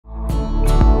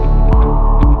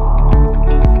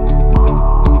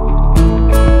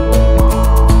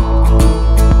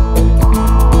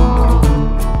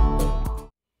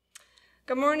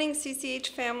morning, CCH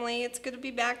family. It's good to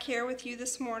be back here with you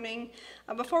this morning.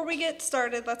 Before we get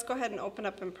started, let's go ahead and open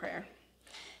up in prayer.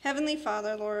 Heavenly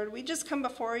Father, Lord, we just come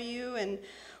before you, and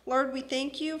Lord, we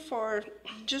thank you for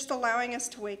just allowing us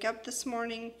to wake up this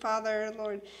morning, Father,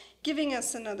 Lord, giving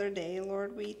us another day.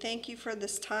 Lord, we thank you for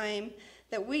this time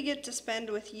that we get to spend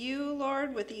with you,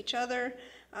 Lord, with each other.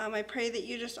 I pray that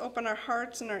you just open our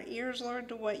hearts and our ears, Lord,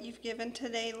 to what you've given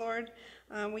today, Lord.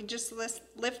 We just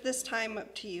lift this time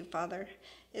up to you, Father.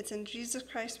 It's in Jesus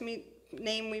Christ's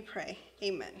name we pray.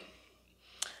 Amen.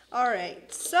 All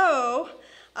right, so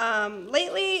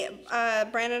lately,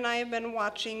 Brandon and I have been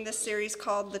watching this series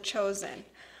called The Chosen.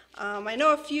 I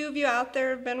know a few of you out there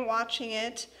have been watching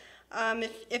it.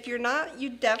 If you're not,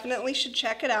 you definitely should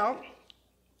check it out.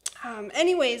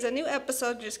 Anyways, a new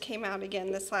episode just came out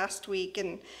again this last week,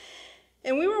 and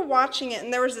we were watching it,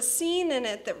 and there was a scene in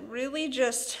it that really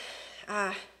just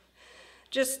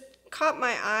caught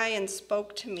my eye and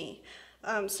spoke to me.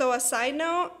 So a side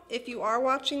note, if you are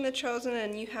watching The Chosen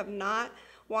and you have not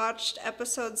watched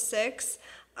episode 6,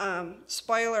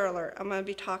 spoiler alert, I'm going to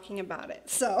be talking about it.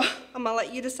 So I'm going to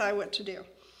let you decide what to do.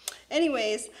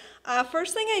 Anyways,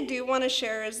 first thing I do want to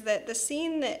share is that the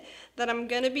scene that I'm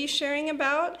going to be sharing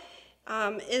about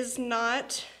is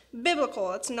not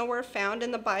biblical. It's nowhere found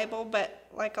in the Bible, but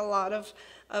like a lot of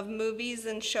movies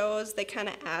and shows, they kind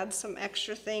of add some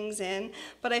extra things in.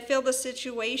 But I feel the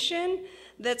situation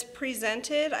that's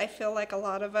presented, I feel like a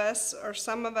lot of us, or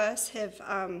some of us, have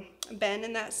been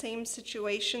in that same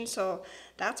situation. So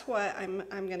that's what I'm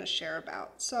going to share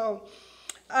about. So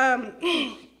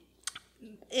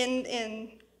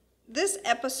in this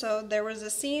episode, there was a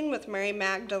scene with Mary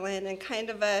Magdalene, and kind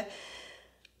of a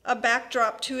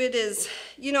backdrop to it is,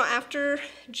 after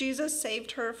Jesus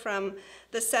saved her from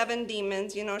the 7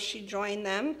 demons, she joined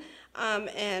them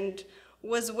and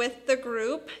was with the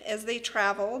group as they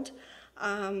traveled.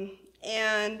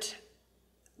 And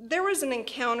there was an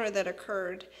encounter that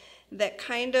occurred that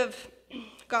kind of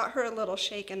got her a little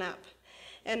shaken up.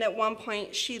 And at one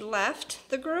point, she left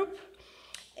the group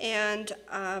and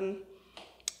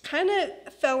kind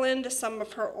of fell into some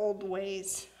of her old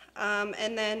ways.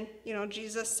 And then,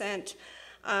 Jesus sent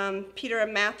Peter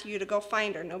and Matthew to go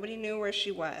find her. Nobody knew where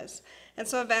she was. And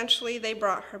so eventually they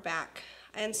brought her back.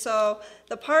 And so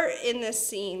the part in this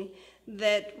scene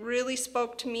that really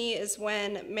spoke to me is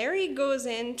when Mary goes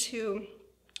into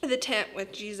the tent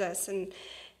with Jesus,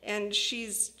 and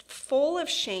she's full of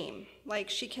shame. Like,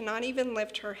 she cannot even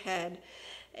lift her head.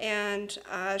 And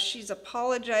she's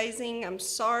apologizing. I'm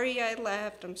sorry I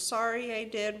left. I'm sorry I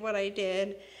did what I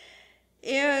did.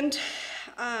 And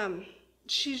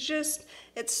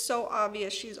it's so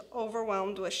obvious. She's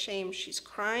overwhelmed with shame. She's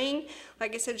crying.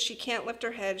 Like I said, she can't lift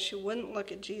her head. She wouldn't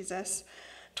look at Jesus.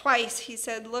 Twice he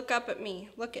said, "Look up at me,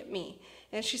 look at me."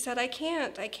 And she said, I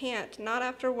can't, not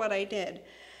after what I did.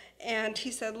 And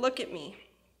he said, "Look at me."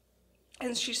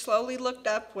 And she slowly looked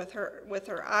up with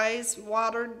her eyes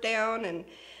watered down,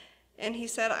 and he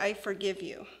said, "I forgive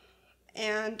you."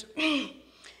 And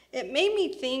it made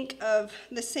me think of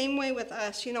the same way with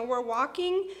us. We're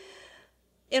walking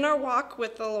in our walk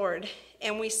with the Lord,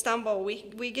 and we stumble.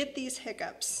 We get these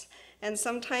hiccups. And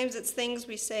sometimes it's things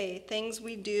we say, things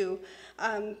we do,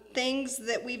 things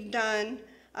that we've done,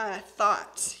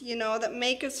 thoughts, that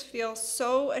make us feel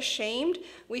so ashamed.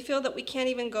 We feel that we can't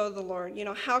even go to the Lord.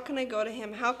 How can I go to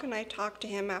him? How can I talk to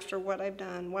him after what I've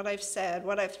done, what I've said,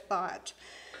 what I've thought?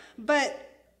 But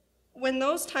when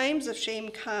those times of shame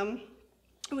come,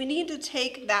 we need to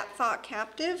take that thought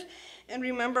captive and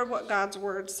remember what God's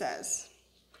word says.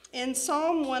 In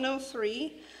Psalm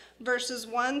 103, verses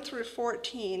 1 through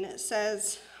 14, it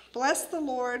says, "Bless the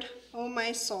Lord, O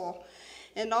my soul,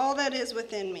 and all that is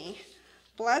within me.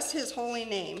 Bless his holy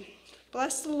name.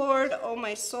 Bless the Lord, O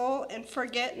my soul, and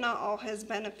forget not all his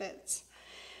benefits,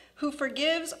 who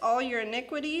forgives all your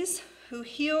iniquities, who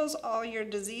heals all your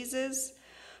diseases,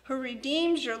 who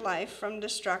redeems your life from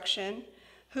destruction,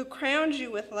 who crowns you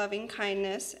with loving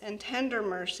kindness and tender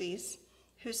mercies,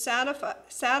 who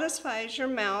satisfies your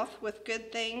mouth with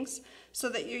good things, so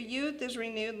that your youth is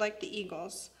renewed like the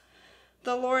eagles.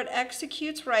 The Lord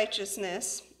executes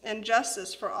righteousness and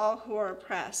justice for all who are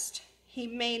oppressed. He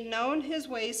made known his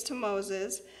ways to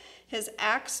Moses, his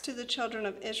acts to the children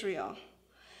of Israel.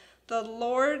 The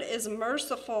Lord is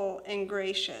merciful and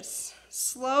gracious,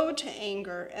 slow to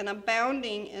anger, and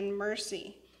abounding in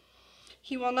mercy.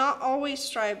 He will not always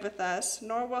strive with us,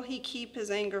 nor will he keep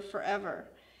his anger forever.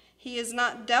 He has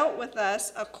not dealt with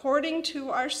us according to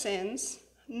our sins,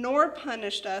 nor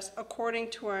punished us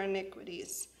according to our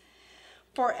iniquities.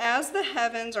 For as the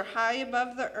heavens are high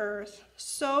above the earth,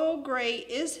 so great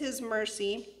is his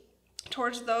mercy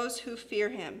towards those who fear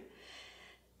him.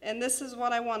 And this is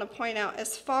what I want to point out.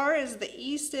 As far as the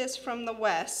east is from the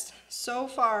west, so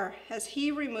far has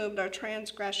he removed our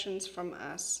transgressions from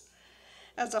us.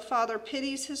 As a father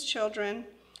pities his children,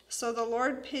 so the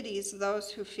Lord pities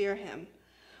those who fear him.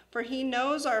 For he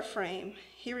knows our frame.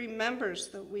 He remembers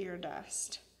that we are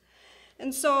dust.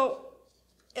 And so,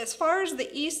 as far as the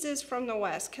east is from the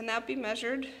west, can that be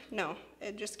measured? No.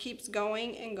 It just keeps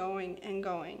going and going and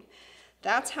going.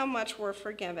 That's how much we're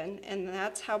forgiven, and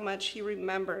that's how much he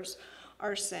remembers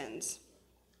our sins.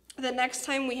 The next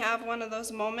time we have one of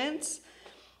those moments,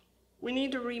 we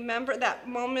need to remember that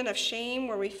moment of shame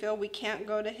where we feel we can't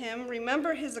go to him.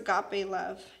 Remember his agape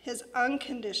love, his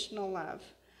unconditional love.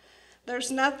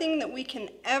 There's nothing that we can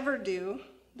ever do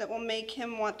that will make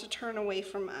him want to turn away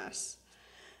from us.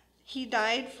 He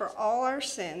died for all our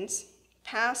sins,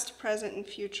 past, present, and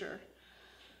future.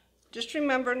 Just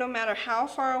remember, no matter how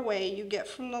far away you get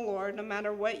from the Lord, no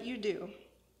matter what you do,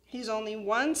 he's only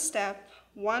one step,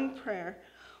 one prayer,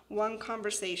 one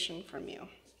conversation from you.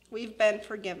 We've been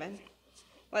forgiven.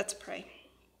 Let's pray.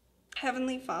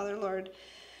 Heavenly Father, Lord,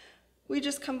 we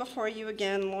just come before you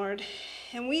again, Lord,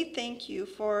 and we thank you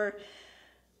for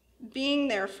being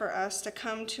there for us to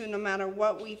come to no matter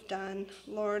what we've done.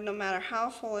 Lord, no matter how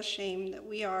full of shame that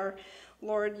we are,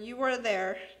 Lord, you are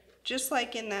there, just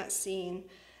like in that scene,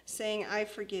 saying, I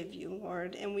forgive you,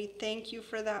 Lord. And we thank you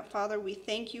for that, Father. We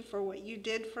thank you for what you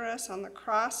did for us on the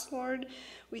cross, Lord.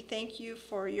 We thank you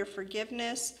for your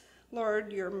forgiveness,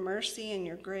 Lord, your mercy and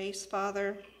your grace,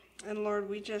 Father. And Lord,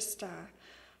 we just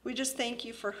thank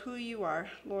you for who you are,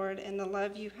 Lord, and the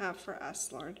love you have for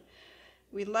us, Lord.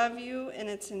 We love you, and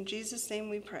it's in Jesus' name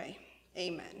we pray.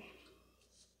 Amen.